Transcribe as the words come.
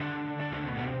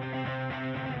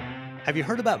Have you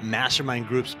heard about mastermind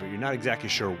groups, but you're not exactly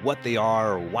sure what they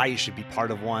are or why you should be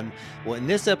part of one? Well, in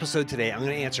this episode today, I'm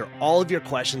going to answer all of your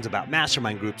questions about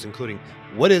mastermind groups, including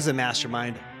what is a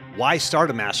mastermind, why start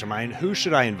a mastermind, who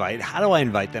should I invite, how do I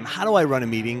invite them, how do I run a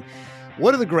meeting,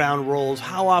 what are the ground rules,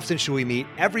 how often should we meet?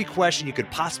 Every question you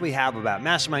could possibly have about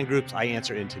mastermind groups, I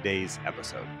answer in today's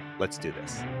episode. Let's do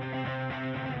this.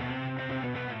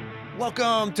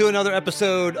 Welcome to another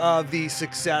episode of the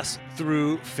Success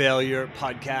Through Failure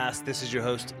podcast. This is your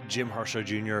host, Jim Harshaw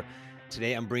Jr.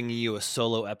 Today, I'm bringing you a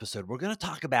solo episode. We're going to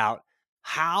talk about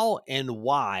how and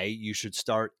why you should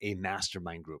start a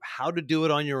mastermind group, how to do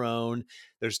it on your own.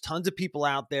 There's tons of people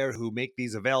out there who make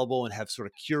these available and have sort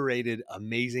of curated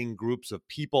amazing groups of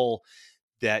people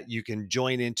that you can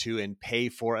join into and pay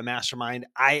for a mastermind.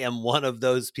 I am one of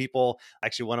those people.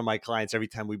 Actually, one of my clients, every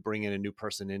time we bring in a new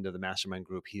person into the mastermind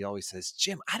group, he always says,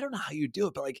 Jim, I don't know how you do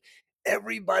it, but like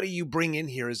everybody you bring in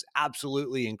here is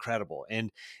absolutely incredible.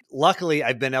 And luckily,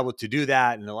 I've been able to do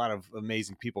that. And a lot of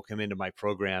amazing people come into my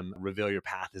program. Reveal Your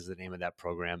Path is the name of that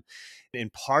program.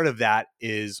 And part of that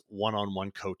is one-on-one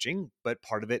coaching, but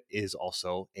part of it is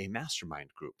also a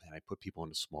mastermind group. And I put people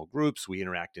into small groups. We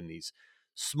interact in these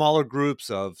smaller groups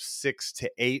of 6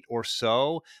 to 8 or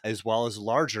so, as well as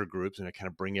larger groups, and I kind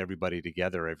of bring everybody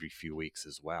together every few weeks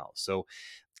as well. So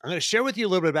I'm going to share with you a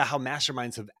little bit about how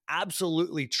masterminds have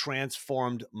absolutely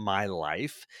transformed my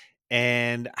life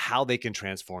and how they can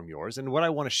transform yours. And what I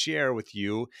want to share with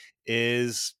you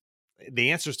is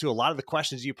the answers to a lot of the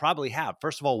questions you probably have.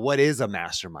 First of all, what is a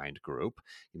mastermind group?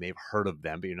 You may have heard of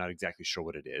them, but you're not exactly sure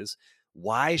what it is.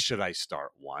 Why should I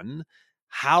start one?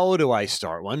 How do I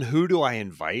start one? Who do I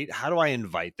invite? How do I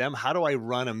invite them? How do I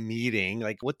run a meeting?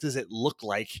 Like, what does it look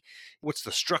like? What's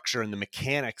the structure and the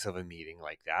mechanics of a meeting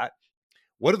like that?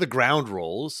 What are the ground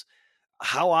rules?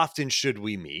 How often should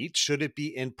we meet? Should it be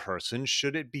in person?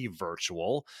 Should it be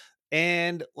virtual?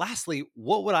 And lastly,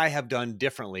 what would I have done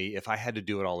differently if I had to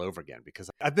do it all over again? Because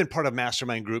I've been part of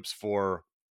mastermind groups for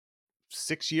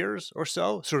 6 years or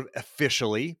so, sort of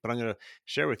officially, but I'm going to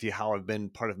share with you how I've been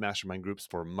part of mastermind groups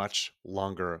for much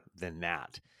longer than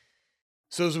that.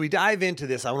 So as we dive into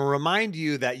this, I want to remind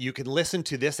you that you can listen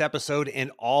to this episode and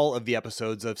all of the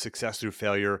episodes of Success Through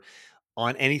Failure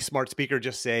on any smart speaker.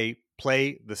 Just say,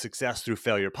 play the Success Through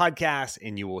Failure podcast,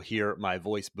 and you will hear my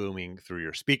voice booming through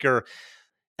your speaker.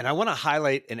 And I want to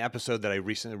highlight an episode that I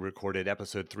recently recorded,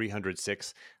 episode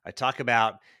 306. I talk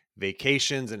about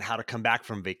vacations and how to come back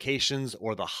from vacations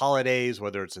or the holidays,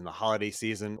 whether it's in the holiday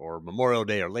season or Memorial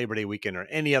Day or Labor Day weekend or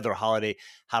any other holiday,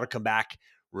 how to come back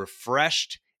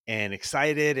refreshed and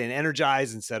excited and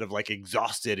energized instead of like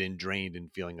exhausted and drained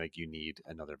and feeling like you need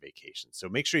another vacation. So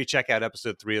make sure you check out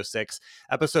episode 306.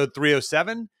 Episode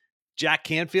 307, Jack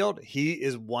Canfield. He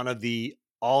is one of the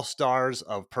all-stars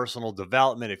of personal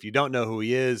development. If you don't know who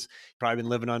he is, probably been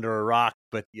living under a rock,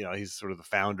 but he's sort of the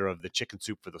founder of the Chicken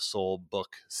Soup for the Soul book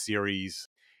series.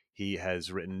 He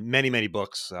has written many, many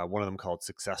books, one of them called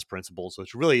Success Principles,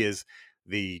 which really is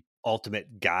the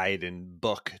ultimate guide and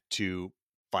book to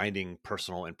finding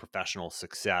personal and professional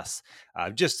success.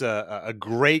 Just a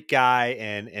great guy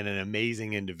and an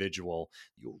amazing individual.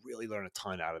 You'll really learn a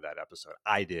ton out of that episode.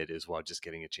 I did as well, just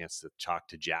getting a chance to talk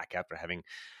to Jack after having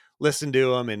listened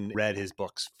to him and read his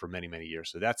books for many, many years.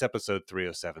 So that's episode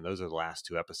 307. Those are the last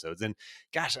two episodes. And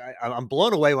gosh, I'm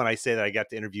blown away when I say that I got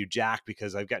to interview Jack,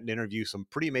 because I've gotten to interview some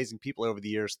pretty amazing people over the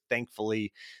years.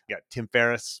 Thankfully, I got Tim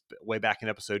Ferriss way back in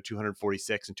episode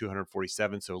 246 and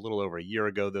 247. So a little over a year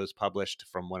ago, those published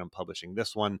from when I'm publishing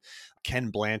this one.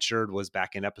 Ken Blanchard was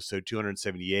back in episode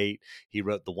 278. He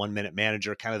wrote The 1 Minute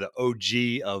Manager, kind of the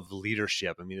OG of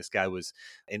leadership. I mean, this guy was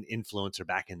an influencer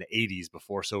back in the 80s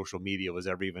before social media was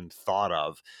ever even thought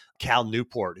of. Cal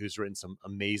Newport, who's written some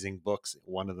amazing books,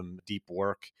 one of them, Deep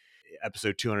Work,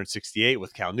 episode 268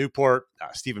 with Cal Newport.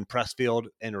 Stephen Pressfield,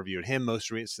 interviewed him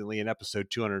most recently in episode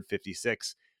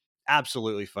 256.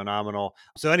 Absolutely phenomenal.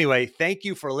 So anyway, thank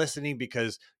you for listening,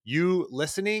 because you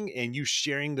listening and you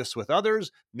sharing this with others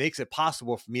makes it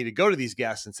possible for me to go to these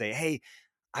guests and say, hey,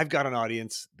 I've got an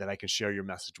audience that I can share your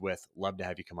message with. Love to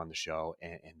have you come on the show,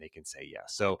 and they can say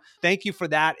yes. So thank you for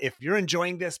that. If you're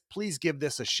enjoying this, please give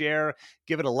this a share,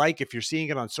 give it a like. If you're seeing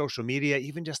it on social media,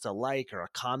 even just a like or a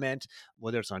comment,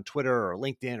 whether it's on Twitter or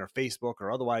LinkedIn or Facebook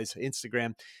or otherwise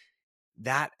Instagram,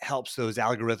 that helps those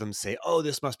algorithms say, oh,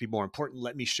 this must be more important.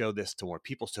 Let me show this to more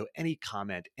people. So any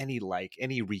comment, any like,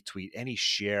 any retweet, any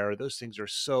share, those things are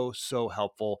so, so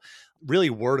helpful. Really,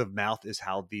 word of mouth is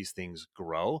how these things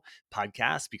grow.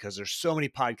 Podcasts, because there's so many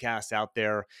podcasts out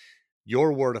there.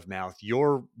 Your word of mouth,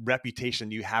 your reputation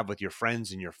you have with your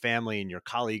friends and your family and your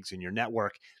colleagues and your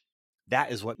network,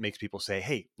 that is what makes people say,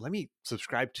 hey, let me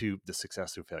subscribe to the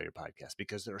Success Through Failure podcast,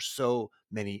 because there are so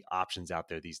many options out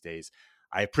there these days.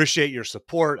 I appreciate your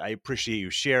support. I appreciate you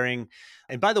sharing.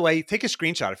 And by the way, take a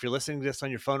screenshot. If you're listening to this on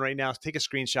your phone right now, take a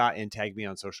screenshot and tag me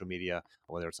on social media,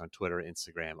 whether it's on Twitter,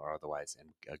 Instagram, or otherwise,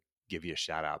 and give you a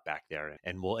shout out back there,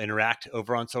 and we'll interact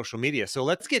over on social media. So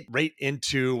let's get right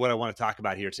into what I want to talk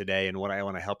about here today. And what I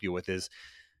want to help you with is,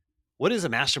 what is a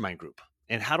mastermind group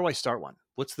and how do I start one?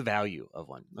 What's the value of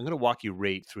one? I'm going to walk you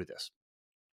right through this.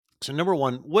 So number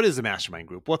one, what is a mastermind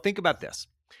group? Well, think about this.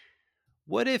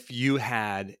 What if you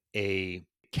had a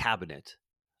cabinet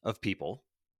of people,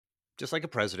 just like a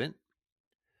president,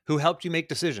 who helped you make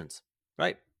decisions,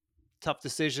 right? Tough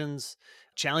decisions,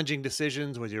 challenging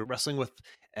decisions, whether you're wrestling with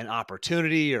an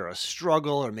opportunity or a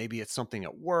struggle, or maybe it's something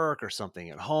at work or something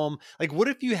at home. Like, what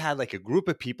if you had like a group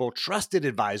of people, trusted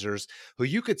advisors, who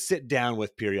you could sit down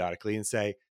with periodically and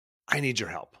say, I need your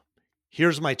help.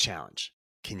 Here's my challenge.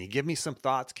 Can you give me some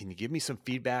thoughts? Can you give me some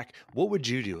feedback? What would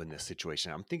you do in this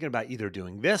situation? I'm thinking about either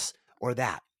doing this or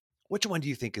that. Which one do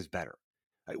you think is better?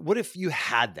 What if you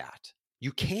had that?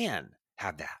 You can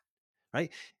have that,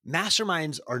 right?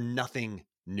 Masterminds are nothing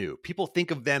new. People think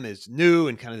of them as new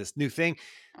and kind of this new thing.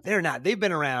 They're not. They've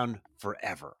been around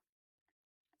forever.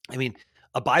 I mean,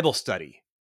 a Bible study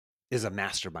is a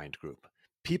mastermind group.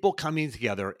 People coming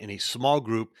together in a small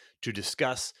group to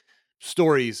discuss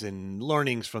stories and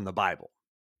learnings from the Bible.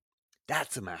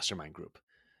 That's a mastermind group.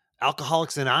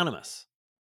 Alcoholics Anonymous,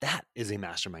 that is a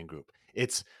mastermind group.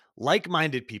 It's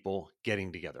like-minded people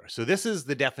getting together. So this is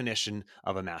the definition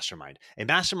of a mastermind. A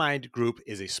mastermind group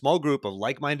is a small group of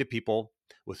like-minded people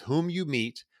with whom you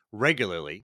meet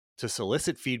regularly to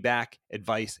solicit feedback,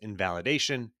 advice, and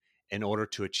validation in order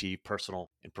to achieve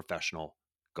personal and professional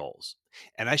goals.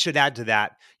 And I should add to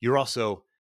that, you're also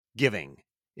giving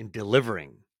and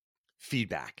delivering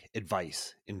feedback,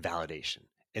 advice, and validation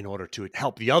in order to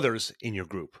help the others in your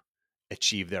group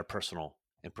achieve their personal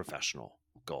and professional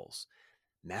goals.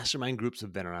 Mastermind groups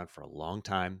have been around for a long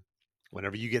time.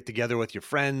 Whenever you get together with your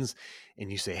friends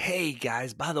and you say, hey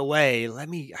guys, by the way,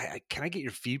 can I get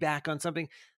your feedback on something?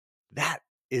 That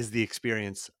is the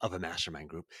experience of a mastermind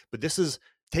group. But this is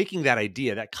taking that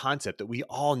idea, that concept that we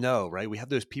all know, right? We have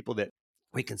those people that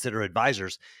we consider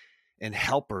advisors and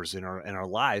helpers in our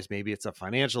lives. Maybe it's a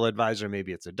financial advisor,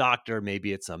 maybe it's a doctor,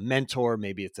 maybe it's a mentor,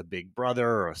 maybe it's a big brother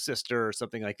or a sister or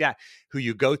something like that, who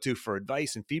you go to for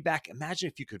advice and feedback. Imagine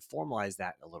if you could formalize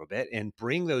that a little bit and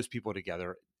bring those people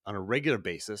together on a regular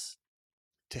basis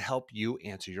to help you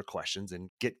answer your questions and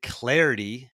get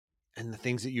clarity in the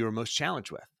things that you are most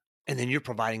challenged with. And then you're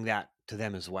providing that to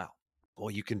them as well. Well,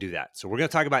 you can do that. So we're going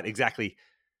to talk about exactly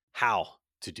how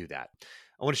to do that.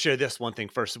 I want to share this one thing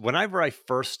first. Whenever I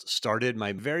first started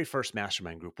my very first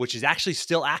mastermind group, which is actually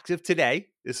still active today,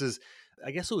 I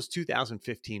guess it was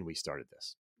 2015 we started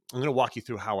this. I'm going to walk you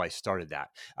through how I started that.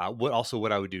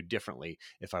 What I would do differently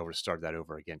if I were to start that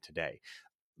over again today.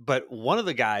 But one of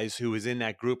the guys who was in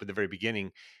that group at the very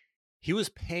beginning, he was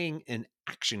paying an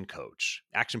action coach.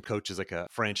 Action Coach is like a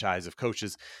franchise of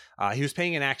coaches. He was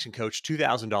paying an action coach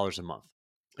 $2,000 a month.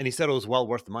 And he said it was well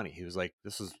worth the money. He was like,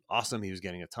 this is awesome. He was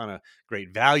getting a ton of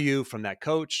great value from that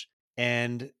coach.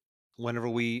 And whenever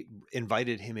we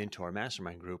invited him into our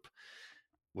mastermind group,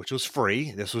 which was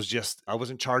free, I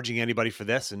wasn't charging anybody for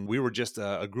this. And we were just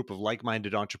a group of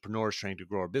like-minded entrepreneurs trying to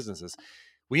grow our businesses.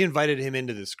 We invited him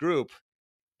into this group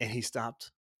and he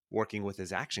stopped working with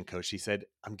his action coach. He said,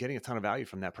 I'm getting a ton of value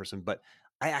from that person, but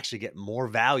I actually get more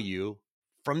value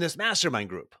from this mastermind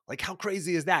group. Like, how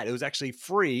crazy is that? It was actually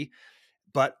free.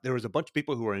 But there was a bunch of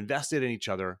people who were invested in each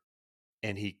other,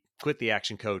 and he quit the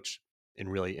action coach and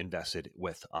really invested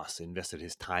with us, invested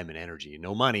his time and energy,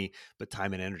 no money, but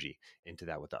time and energy into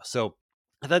that with us. So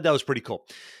I thought that was pretty cool.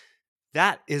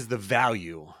 That is the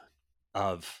value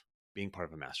of being part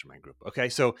of a mastermind group. Okay.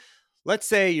 So let's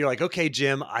say you're like, okay,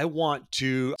 Jim, I want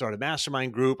to start a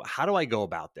mastermind group. How do I go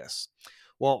about this?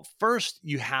 Well, first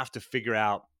you have to figure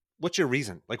out, what's your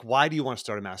reason? Like, why do you want to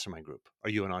start a mastermind group? Are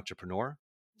you an entrepreneur?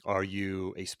 Are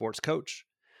you a sports coach?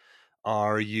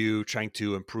 Are you trying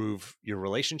to improve your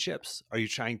relationships? Are you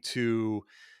trying to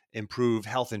improve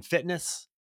health and fitness?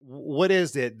 What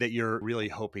is it that you're really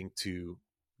hoping to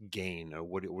gain, or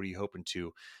what are you hoping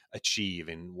to achieve?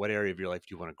 And what area of your life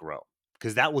do you want to grow?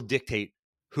 Because that will dictate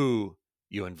who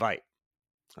you invite.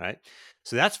 All right.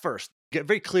 So that's first. Get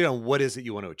very clear on what is it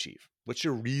you want to achieve. What's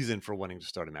your reason for wanting to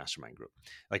start a mastermind group?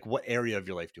 Like, what area of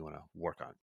your life do you want to work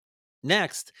on?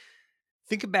 Next,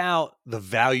 think about the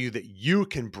value that you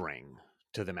can bring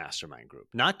to the mastermind group,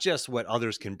 not just what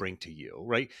others can bring to you,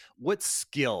 right? What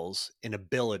skills and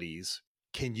abilities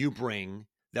can you bring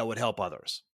that would help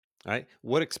others? right?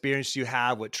 What experience do you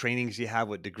have? What trainings do you have?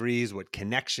 What degrees? What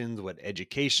connections? What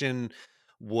education?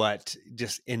 What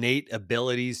just innate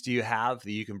abilities do you have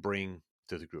that you can bring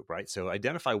to the group, right? So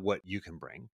identify what you can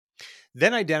bring.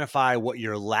 Then identify what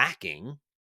you're lacking,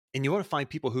 and you want to find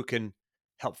people who can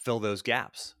help fill those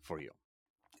gaps for you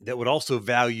that would also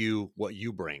value what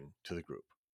you bring to the group,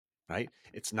 right?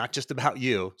 It's not just about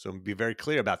you. So be very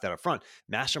clear about that up front.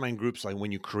 Mastermind groups, like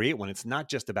when you create one, it's not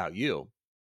just about you,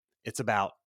 it's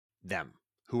about them,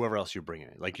 whoever else you're bringing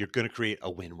in. Like you're going to create a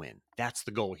win-win. That's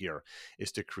the goal here,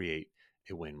 is to create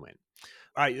a win-win.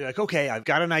 All right, you're like, okay, I've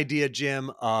got an idea,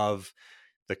 Jim, of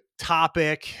the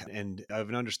topic and of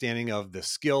an understanding of the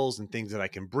skills and things that I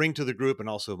can bring to the group, and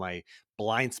also my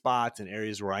blind spots and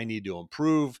areas where I need to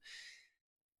improve.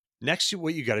 Next,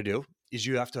 what you got to do is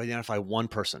you have to identify one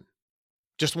person,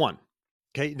 just one.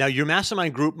 Okay. Now, your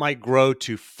mastermind group might grow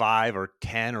to 5 or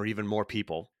 10 or even more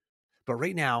people. But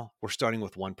right now, we're starting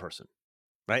with one person,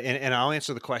 right? And I'll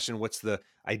answer the question, what's the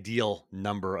ideal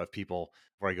number of people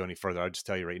before I go any further? I'll just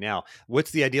tell you right now,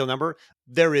 what's the ideal number?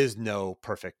 There is no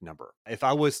perfect number. If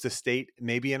I was to state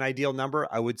maybe an ideal number,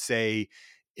 I would say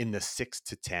in the 6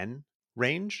 to 10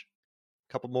 range.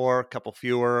 Couple more, couple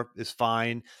fewer is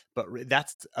fine. But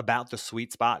that's about the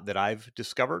sweet spot that I've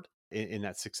discovered in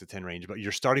that 6 to 10 range. But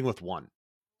you're starting with one.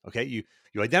 Okay. You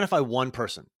identify one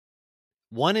person,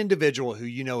 one individual who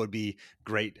you know would be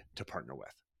great to partner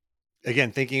with.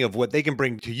 Again, thinking of what they can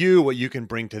bring to you, what you can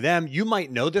bring to them. You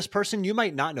might know this person, you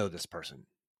might not know this person.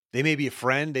 They may be a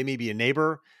friend, they may be a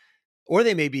neighbor, or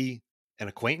they may be an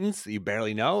acquaintance that you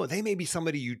barely know. They may be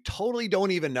somebody you totally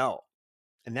don't even know.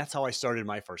 And that's how I started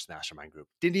my first mastermind group.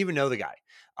 Didn't even know the guy.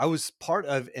 I was part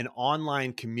of an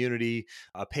online community,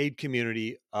 a paid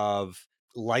community of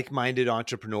like-minded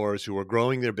entrepreneurs who were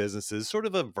growing their businesses, sort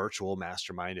of a virtual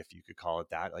mastermind, if you could call it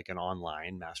that, like an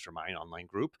online mastermind, online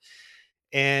group.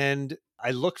 And I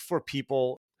looked for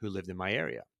people who lived in my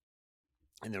area.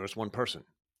 And there was one person.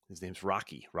 His name's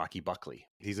Rocky Buckley.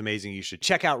 He's amazing. You should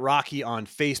check out Rocky on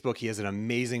Facebook. He has an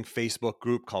amazing Facebook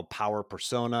group called Power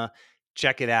Persona.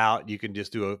 Check it out. You can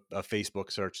just do a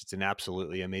Facebook search. It's an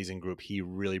absolutely amazing group. He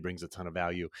really brings a ton of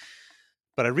value.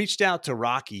 But I reached out to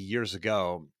Rocky years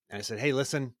ago and I said, hey,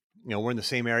 listen, we're in the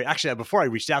same area. Actually, before I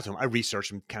reached out to him, I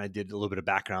researched him, kind of did a little bit of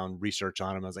background research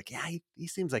on him. I was like, yeah, he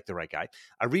seems like the right guy.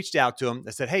 I reached out to him.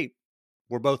 I said, hey,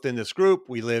 we're both in this group.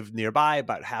 We live nearby,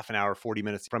 about half an hour, 40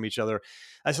 minutes from each other.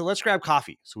 I said, let's grab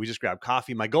coffee. So we just grabbed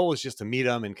coffee. My goal was just to meet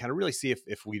him and kind of really see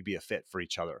if we'd be a fit for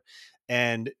each other.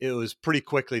 And it was pretty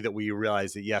quickly that we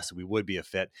realized that, yes, we would be a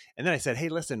fit. And then I said, hey,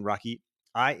 listen, Rocky,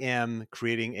 I am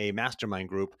creating a mastermind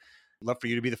group. I'd love for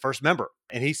you to be the first member.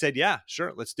 And he said, yeah,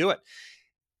 sure, let's do it.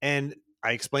 And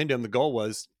I explained to him the goal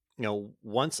was,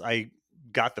 once I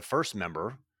got the first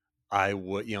member, I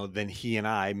would, then he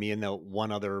and me and the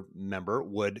one other member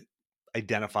would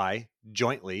identify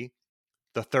jointly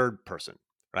the third person,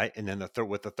 right? And then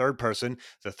with the third person,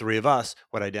 the three of us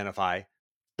would identify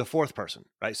the fourth person,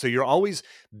 right? So you're always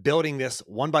building this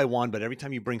one by one, but every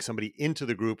time you bring somebody into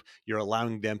the group, you're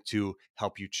allowing them to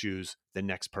help you choose the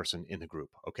next person in the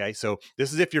group. Okay. So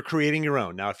this is if you're creating your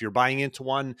own. Now, if you're buying into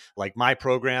one, like my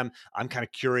program, I'm kind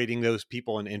of curating those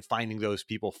people and finding those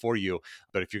people for you.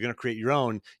 But if you're going to create your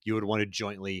own, you would want to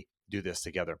jointly do this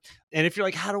together. And if you're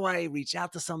like, how do I reach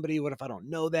out to somebody? What if I don't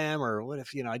know them? Or what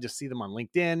if, I just see them on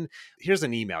LinkedIn? Here's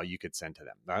an email you could send to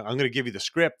them. I'm going to give you the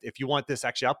script. If you want this,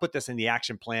 actually, I'll put this in the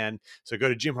action plan. So go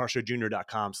to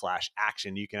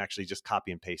jimharshawjr.com/action. You can actually just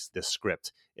copy and paste this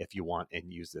script if you want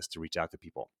and use this to reach out to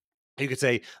people. You could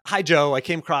say, hi, Joe, I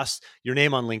came across your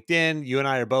name on LinkedIn. You and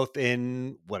I are both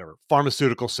in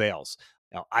pharmaceutical sales.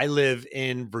 Now, I live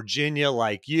in Virginia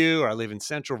like you, or I live in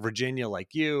Central Virginia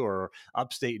like you, or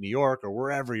upstate New York, or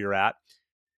wherever you're at.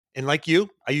 And like you,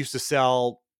 I used to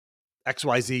sell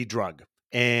XYZ drug.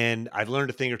 And I've learned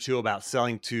a thing or two about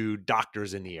selling to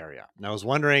doctors in the area. And I was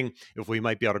wondering if we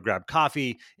might be able to grab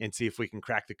coffee and see if we can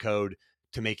crack the code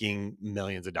to making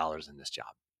millions of dollars in this job.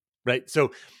 Right.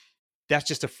 So that's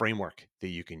just a framework that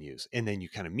you can use. And then you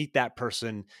kind of meet that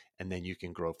person and then you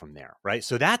can grow from there. Right.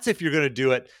 So that's if you're going to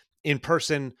do it in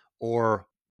person, or,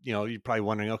 you're probably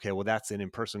wondering, okay, well, that's an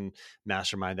in-person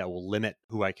mastermind that will limit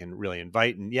who I can really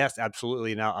invite. And yes,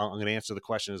 absolutely. Now I'm going to answer the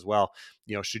question as well.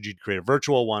 Should you create a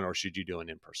virtual one or should you do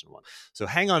an in-person one? So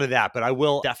hang on to that, but I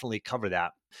will definitely cover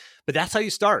that. But that's how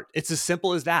you start. It's as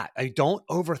simple as that. Don't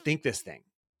overthink this thing.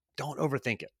 Don't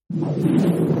overthink it.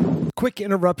 quick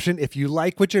interruption. If you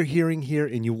like what you're hearing here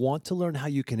and you want to learn how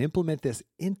you can implement this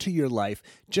into your life,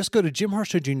 just go to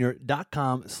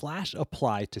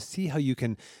jimharshawjr.com/apply to see how you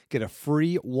can get a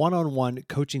free one-on-one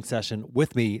coaching session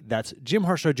with me. That's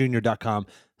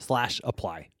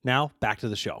jimharshawjr.com/apply. Now back to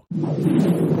the show.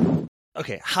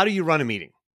 Okay, how do you run a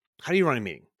meeting? All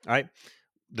right.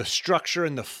 The structure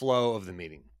and the flow of the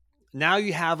meeting. Now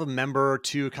you have a member or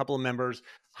two, a couple of members.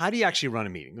 How do you actually run a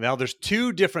meeting? Now, there's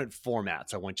two different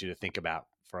formats I want you to think about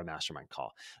for a mastermind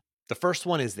call. The first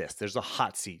one is this. There's a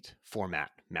hot seat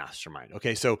format mastermind.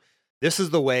 Okay, so this is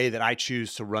the way that I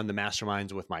choose to run the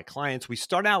masterminds with my clients. We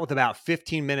start out with about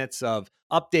 15 minutes of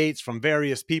updates from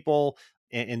various people.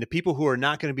 And the people who are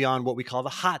not going to be on what we call the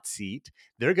hot seat,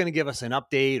 they're going to give us an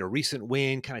update, a recent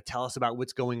win, kind of tell us about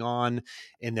what's going on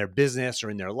in their business or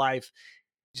in their life.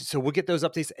 So we'll get those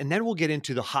updates, and then we'll get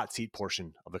into the hot seat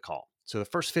portion of the call. So the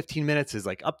first 15 minutes is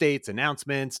like updates,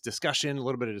 announcements, discussion, a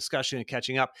little bit of discussion and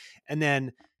catching up. And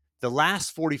then the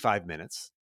last 45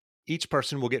 minutes, each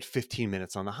person will get 15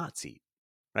 minutes on the hot seat,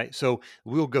 right? So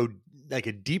we'll go like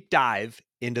a deep dive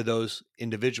into those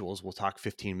individuals. We'll talk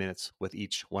 15 minutes with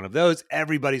each one of those.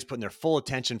 Everybody's putting their full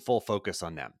attention, full focus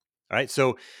on them. All right.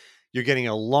 So you're getting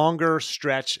a longer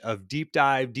stretch of deep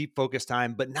dive, deep focus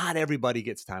time, but not everybody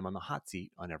gets time on the hot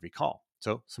seat on every call.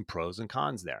 So some pros and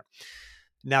cons there.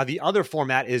 Now, the other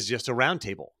format is just a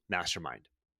roundtable mastermind.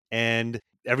 And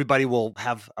everybody will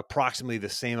have approximately the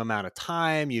same amount of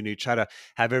time. You try to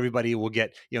have everybody will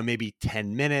get, maybe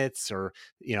 10 minutes or,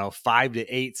 5 to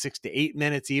 8, 6 to 8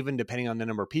 minutes, even depending on the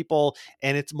number of people.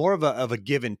 And it's more of a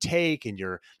give and take, and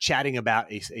you're chatting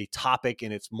about a topic,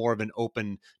 and it's more of an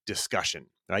open discussion,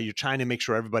 right? You're trying to make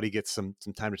sure everybody gets some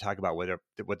time to talk about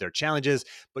what their challenge is,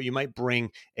 but you might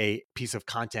bring a piece of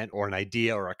content or an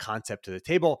idea or a concept to the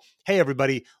table. Hey,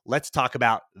 everybody, let's talk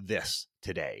about this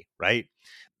today, right?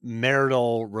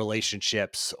 Marital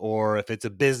relationships, or if it's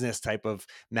a business type of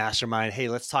mastermind, hey,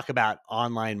 let's talk about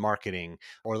online marketing,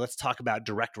 or let's talk about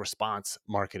direct response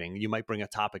marketing. You might bring a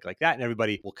topic like that and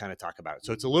everybody will kind of talk about it.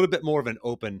 So it's a little bit more of an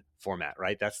open format,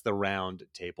 right? That's the round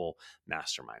table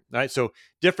mastermind. All right. So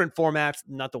different formats,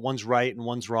 not that one's right and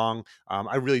one's wrong.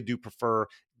 I really do prefer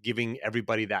giving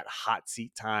everybody that hot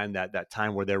seat time, that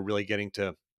time where they're really getting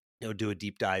to do a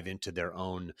deep dive into their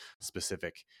own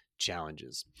specific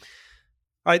challenges.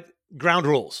 All right, ground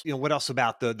rules. What else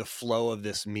about the flow of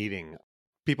this meeting?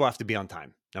 People have to be on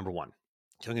time, number one.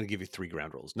 So I'm going to give you 3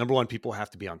 ground rules. Number one, people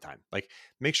have to be on time. Like,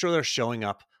 make sure they're showing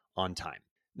up on time.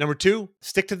 Number 2,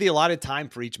 stick to the allotted time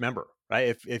for each member,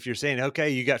 right? If you're saying, okay,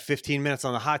 you got 15 minutes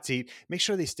on the hot seat, make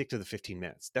sure they stick to the 15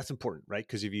 minutes. That's important, right?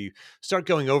 Because if you start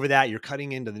going over that, you're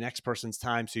cutting into the next person's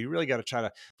time. So you really got to try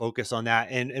to focus on that.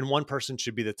 And one person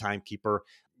should be the timekeeper.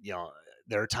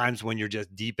 There are times when you're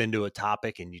just deep into a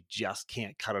topic and you just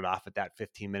can't cut it off at that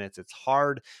 15 minutes. It's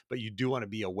hard, but you do want to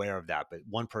be aware of that. But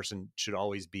one person should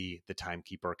always be the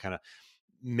timekeeper, kind of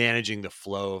managing the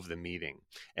flow of the meeting.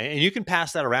 And you can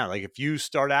pass that around. Like if you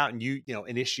start out and you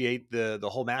initiate the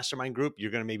whole mastermind group,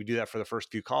 you're going to maybe do that for the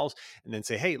first few calls and then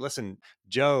say, hey, listen,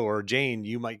 Joe or Jane,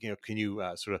 you might, can you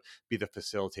sort of be the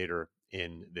facilitator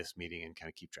in this meeting and kind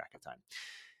of keep track of time.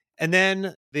 And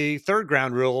then the third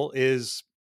ground rule is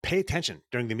pay attention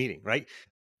during the meeting, right?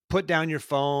 Put down your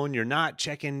phone. You're not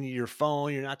checking your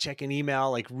phone. You're not checking email.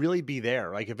 Like really be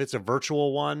there. Like if it's a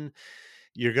virtual one,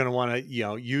 you're going to want to,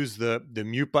 use the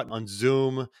mute button on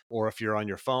Zoom, or if you're on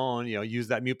your phone, use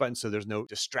that mute button so there's no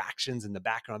distractions in the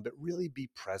background, but really be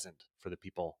present for the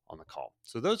people on the call.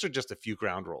 So those are just a few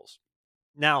ground rules.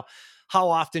 Now, how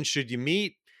often should you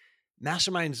meet?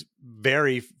 Masterminds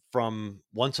vary from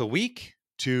once a week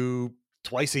to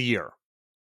twice a year.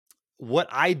 What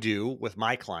I do with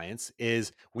my clients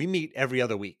is we meet every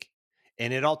other week,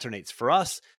 and it alternates. For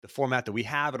us, the format that we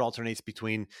have, it alternates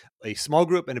between a small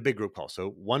group and a big group call. So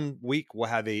one week we'll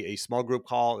have a small group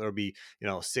call. There'll be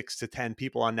 6 to 10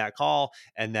 people on that call,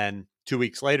 and then 2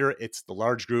 weeks later it's the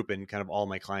large group, and kind of all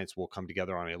my clients will come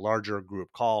together on a larger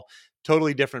group call.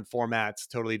 Totally different formats,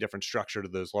 totally different structure to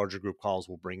those larger group calls.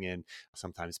 We'll bring in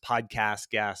sometimes podcast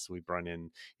guests. We bring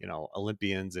in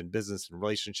Olympians and business and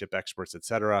relationship experts, et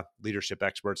cetera, leadership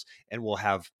experts, and we'll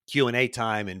have Q&A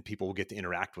time, and people will get to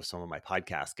interact with some of my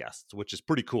podcast guests, which is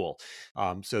pretty cool.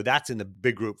 So that's in the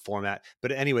big group format.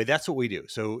 But anyway, that's what we do.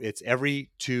 So it's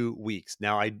every 2 weeks.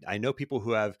 Now, I know people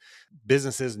who have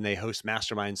businesses and they host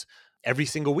masterminds every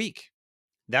single week.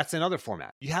 That's another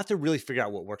format. You have to really figure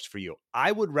out what works for you.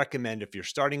 I would recommend, if you're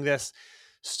starting this,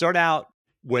 start out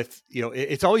with,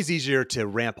 it's always easier to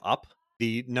ramp up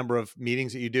the number of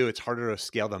meetings that you do. It's harder to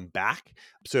scale them back.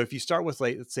 So if you start with,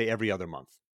 let's say every other month,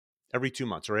 every 2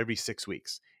 months, or every 6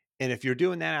 weeks. And if you're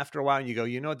doing that after a while and you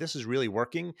go, this is really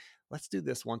working, let's do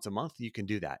this once a month. You can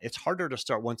do that. It's harder to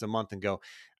start once a month and go,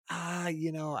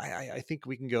 I think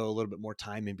we can go a little bit more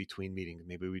time in between meetings.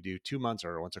 Maybe we do 2 months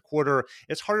or once a quarter.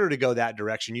 It's harder to go that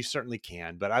direction. You certainly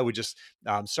can, but I would just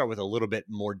start with a little bit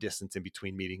more distance in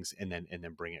between meetings and then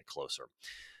bring it closer.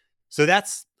 So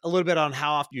that's a little bit on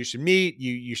how often you should meet.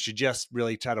 You should just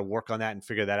really try to work on that and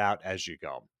figure that out as you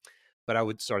go. But I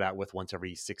would start out with once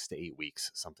every 6 to 8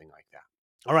 weeks, something like that.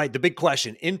 All right, the big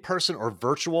question, in person or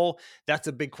virtual? That's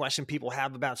a big question people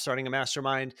have about starting a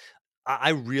mastermind.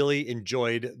 I really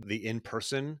enjoyed the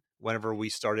in-person whenever we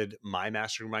started my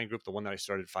mastermind group, the one that I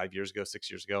started 5 years ago,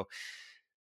 6 years ago.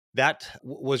 That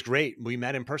was great. We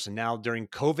met in person. Now, during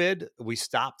COVID, we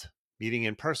stopped meeting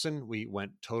in person. We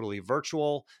went totally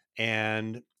virtual.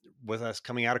 And with us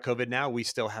coming out of COVID now, we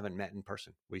still haven't met in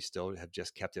person. We still have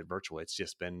just kept it virtual. It's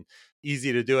just been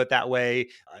easy to do it that way.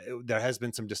 There has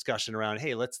been some discussion around,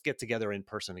 hey, let's get together in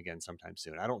person again sometime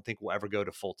soon. I don't think we'll ever go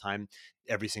to full time,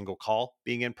 every single call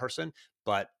being in person,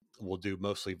 but we'll do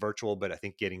mostly virtual. But I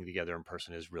think getting together in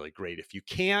person is really great if you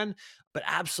can, but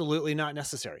absolutely not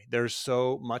necessary. There's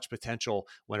so much potential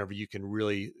whenever you can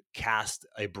really cast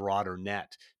a broader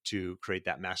net to create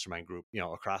that mastermind group,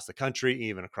 across the country,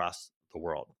 even across the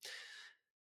world.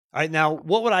 All right. Now,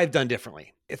 what would I have done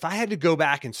differently? If I had to go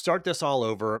back and start this all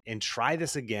over and try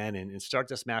this again and start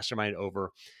this mastermind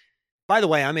over, by the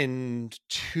way, I'm in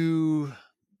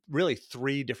really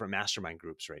three different mastermind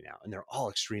groups right now, and they're all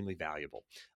extremely valuable.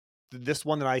 This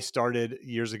one that I started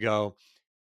years ago,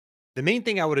 the main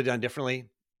thing I would have done differently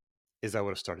is I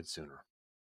would have started sooner.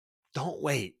 Don't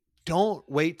wait. Don't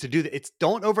wait to do that.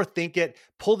 Don't overthink it.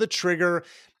 Pull the trigger.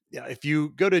 If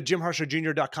you go to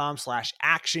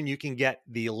jimharshawjr.com/action, you can get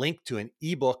the link to an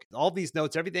ebook. All these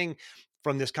notes, everything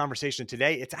from this conversation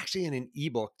today, it's actually in an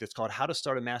ebook that's called How to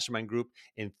Start a Mastermind Group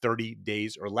in 30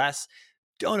 Days or Less.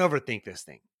 Don't overthink this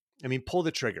thing. Pull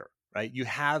the trigger, right? You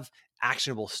have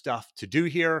actionable stuff to do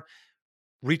here.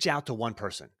 Reach out to one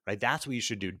person, right? That's what you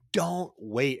should do. Don't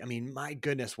wait. My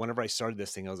goodness, whenever I started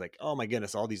this thing, I was like, oh my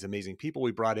goodness, all these amazing people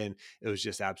we brought in. It was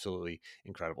just absolutely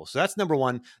incredible. So that's number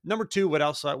one. Number two, what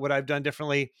else would I have done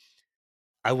differently?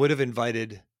 I would have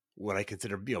invited what I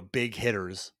consider, big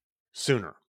hitters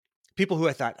sooner. People who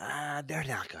I thought, they're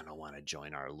not going to want to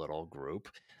join our little group.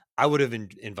 I would have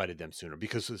invited them sooner,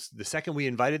 because the second we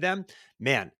invited them,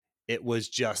 man, it was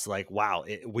just like, wow,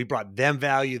 we brought them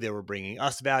value. They were bringing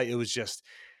us value. It was just,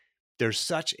 there's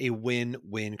such a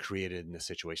win-win created in this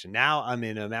situation. Now I'm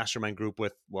in a mastermind group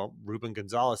with, Ruben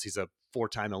Gonzalez. He's a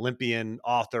 4-time Olympian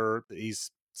author.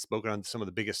 He's spoken on some of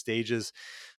the biggest stages.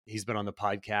 He's been on the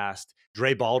podcast.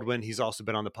 Dre Baldwin, he's also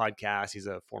been on the podcast. He's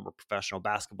a former professional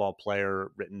basketball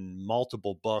player, written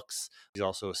multiple books. He's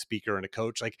also a speaker and a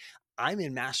coach. Like, I'm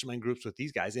in mastermind groups with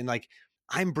these guys, and like,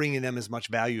 I'm bringing them as much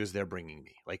value as they're bringing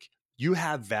me. Like, you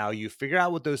have value. Figure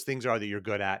out what those things are that you're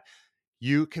good at.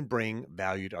 You can bring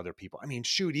value to other people.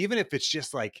 Shoot, even if it's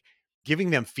just like giving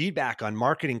them feedback on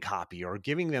marketing copy, or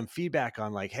giving them feedback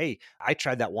on like, hey, I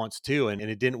tried that once too, and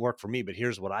it didn't work for me, but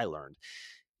here's what I learned.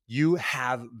 You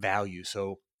have value.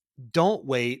 So don't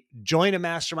wait. Join a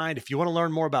mastermind. If you want to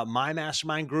learn more about my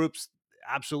mastermind groups,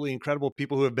 absolutely incredible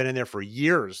people who have been in there for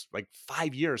years, like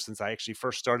 5 years since I actually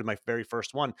first started my very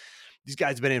first one. These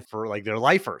guys have been in for like their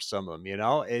lifers, some of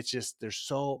them, it's just, there's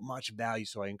so much value.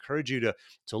 So I encourage you to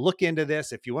look into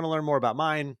this. If you want to learn more about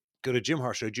mine, go to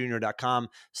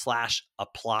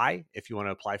jimharshawjr.com/apply. If you want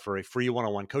to apply for a free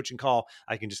one-on-one coaching call,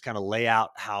 I can just kind of lay out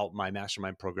how my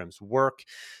mastermind programs work.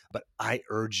 But I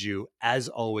urge you, as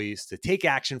always, to take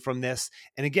action from this.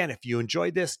 And again, if you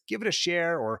enjoyed this, give it a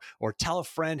share, or tell a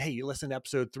friend, hey, you listened to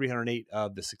episode 308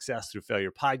 of the Success Through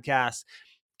Failure podcast.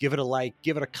 Give it a like,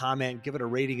 give it a comment, give it a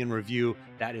rating and review.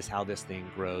 That is how this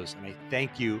thing grows. And I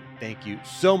thank you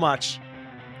so much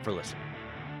for listening.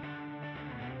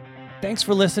 Thanks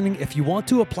for listening. If you want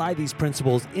to apply these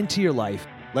principles into your life,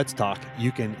 let's talk.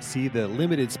 You can see the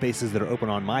limited spaces that are open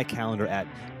on my calendar at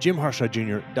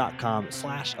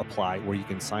jimharshawjr.com/apply, where you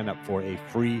can sign up for a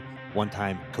free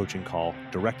one-time coaching call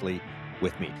directly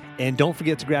with me. And don't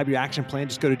forget to grab your action plan.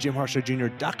 Just go to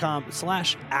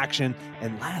jimharshawjr.com/action.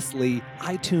 And lastly,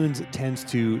 iTunes tends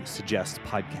to suggest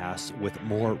podcasts with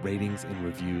more ratings and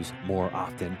reviews more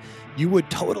often. You would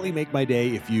totally make my day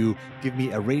if you give me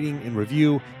a rating and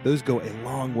review. Those go a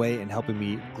long way in helping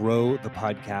me grow the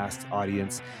podcast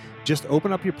audience. Just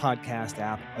open up your podcast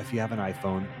app. If you have an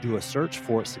iPhone, do a search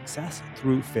for Success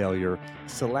Through Failure,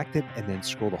 select it, and then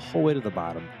scroll the whole way to the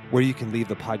bottom, where you can leave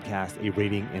the podcast a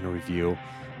rating and a review.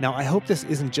 Now, I hope this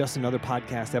isn't just another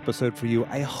podcast episode for you.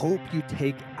 I hope you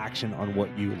take action on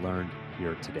what you learned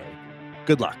here today.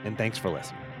 Good luck, and thanks for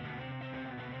listening.